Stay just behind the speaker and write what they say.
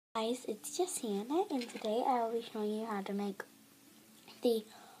Guys, it's just Hannah, and today I will be showing you how to make the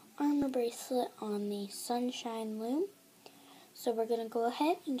armor bracelet on the Sunshine Loom. So we're going to go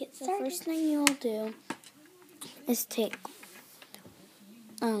ahead and get started. The first thing you will do is take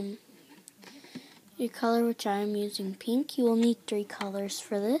your color, which I am using pink. You will need 3 colors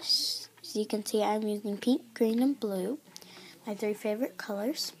for this. As you can see, I'm using pink, green, and blue, my 3 favorite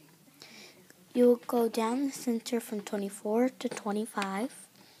colors. You will go down the center from 24 to 25.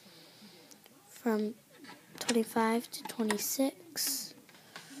 From 25 to 26,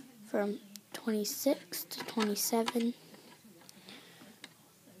 from 26 to 27,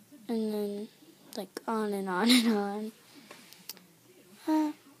 and then like on and on and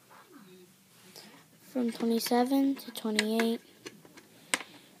on. From 27 to 28,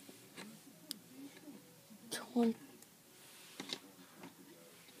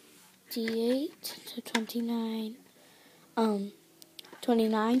 28 to 29,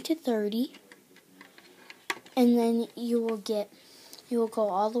 29 to 30. And then you will go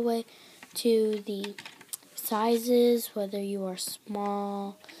all the way to the sizes, whether you are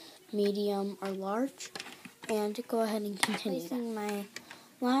small, medium, or large. And go ahead and continue. Placing my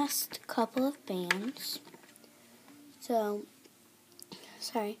last couple of bands. So,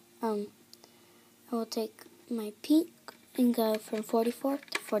 I will take my pink and go from 44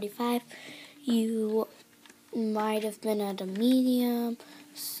 to 45. You might have been at a medium,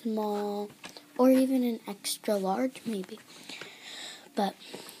 small, or even an extra large maybe. But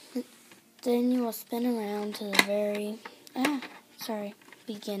then you will spin around to the very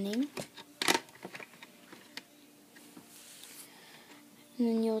beginning. And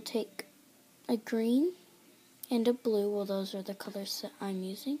then you'll take a green and a blue. Well, those are the colors that I'm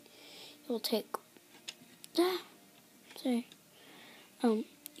using. You'll take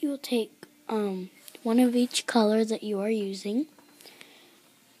one of each color that you are using,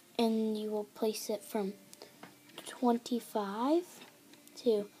 and you will place it from 25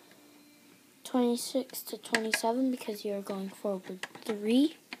 to 26 to 27 because you're going forward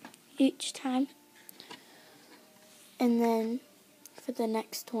 3 each time. And then for the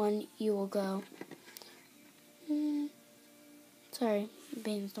next one, you will go, bands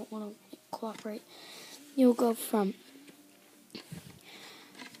don't want to cooperate. You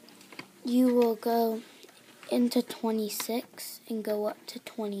will go into 26 and go up to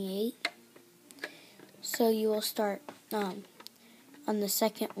 28. So you will start on the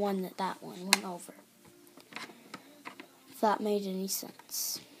second one that one went over. If that made any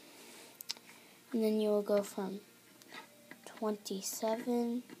sense. And then you will go from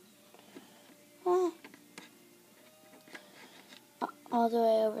 27 all the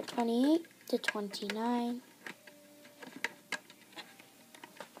way over 28 to 29.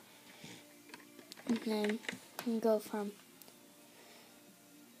 And then you go from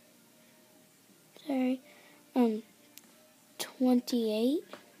 28.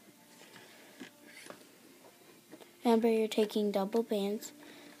 Remember, you're taking double bands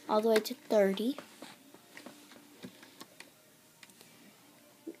all the way to 30.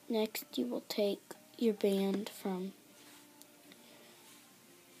 Next, you will take your band from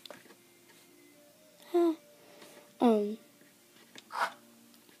 1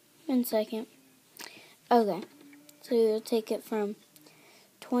 second. Okay, so you'll take it from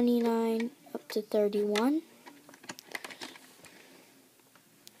 29 up to 31.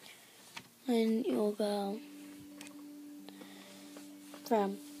 And you'll go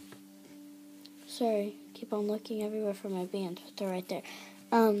from, keep on looking everywhere for my band, but they're right there.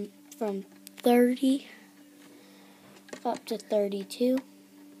 From 30 up to 32.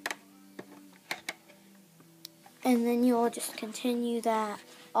 And then you'll just continue that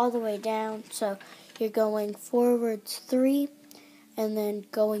all the way down. So you're going forwards 3 and then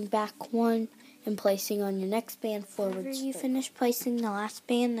going back 1 and placing on your next band forwards. Whenever you finish placing the last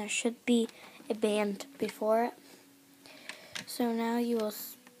band, there should be a band before it. So now you will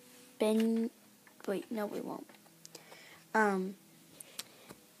spin. Wait, no, we won't.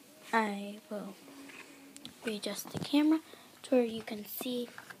 I will readjust the camera to where you can see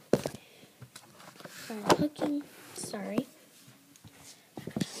where I'm hooking. Sorry.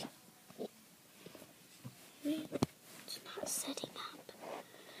 It's not setting up.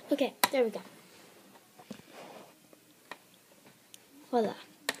 Okay, there we go. Voila.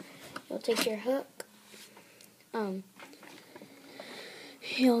 You'll take your hook.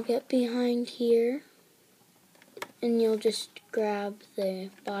 You'll get behind here, and you'll just grab the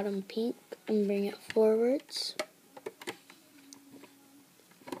bottom pink and bring it forwards.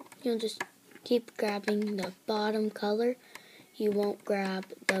 You'll just keep grabbing the bottom color. You won't grab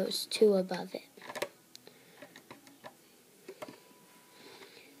those 2 above it.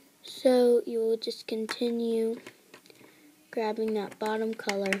 So you will just continue grabbing that bottom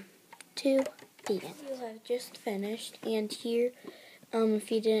color to the end. You have just finished, and here,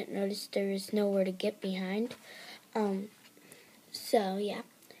 if you didn't notice, there is nowhere to get behind. So yeah.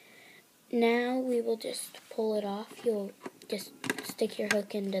 Now we will just pull it off. You'll just stick your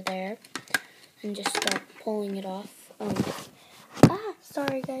hook into there and just start pulling it off.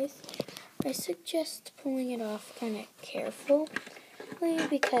 Sorry guys. I suggest pulling it off kind of carefully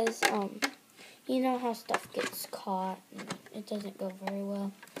because you know how stuff gets caught and it doesn't go very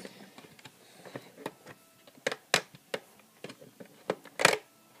well.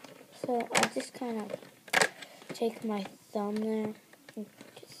 So I just kind of take my thumb there and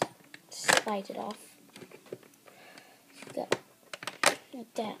just slide it off. Go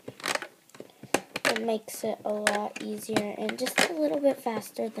like that. It makes it a lot easier and just a little bit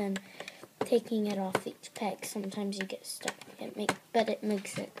faster than taking it off each peg. Sometimes you get stuck. But it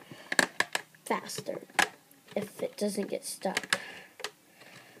makes it faster if it doesn't get stuck.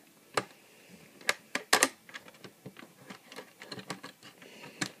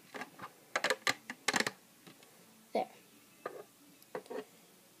 There.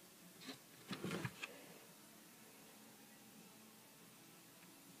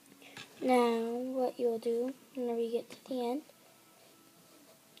 Now, what you'll do whenever you get to the end,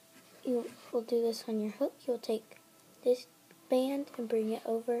 you will do this on your hook. You'll take this band and bring it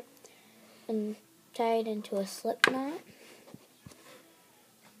over and tie it into a slip knot.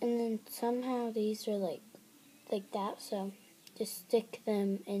 And then somehow these are like that, so just stick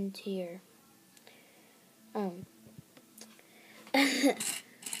them into your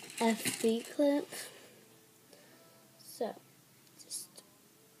FB clip. So just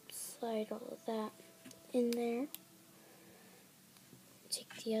slide all of that in there.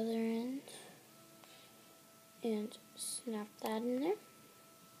 Take the other end and snap that in there.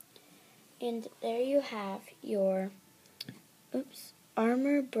 And there you have your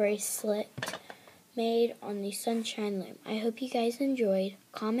armor bracelet made on the Sunshine Loom. I hope you guys enjoyed.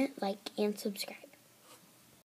 Comment, like, and subscribe.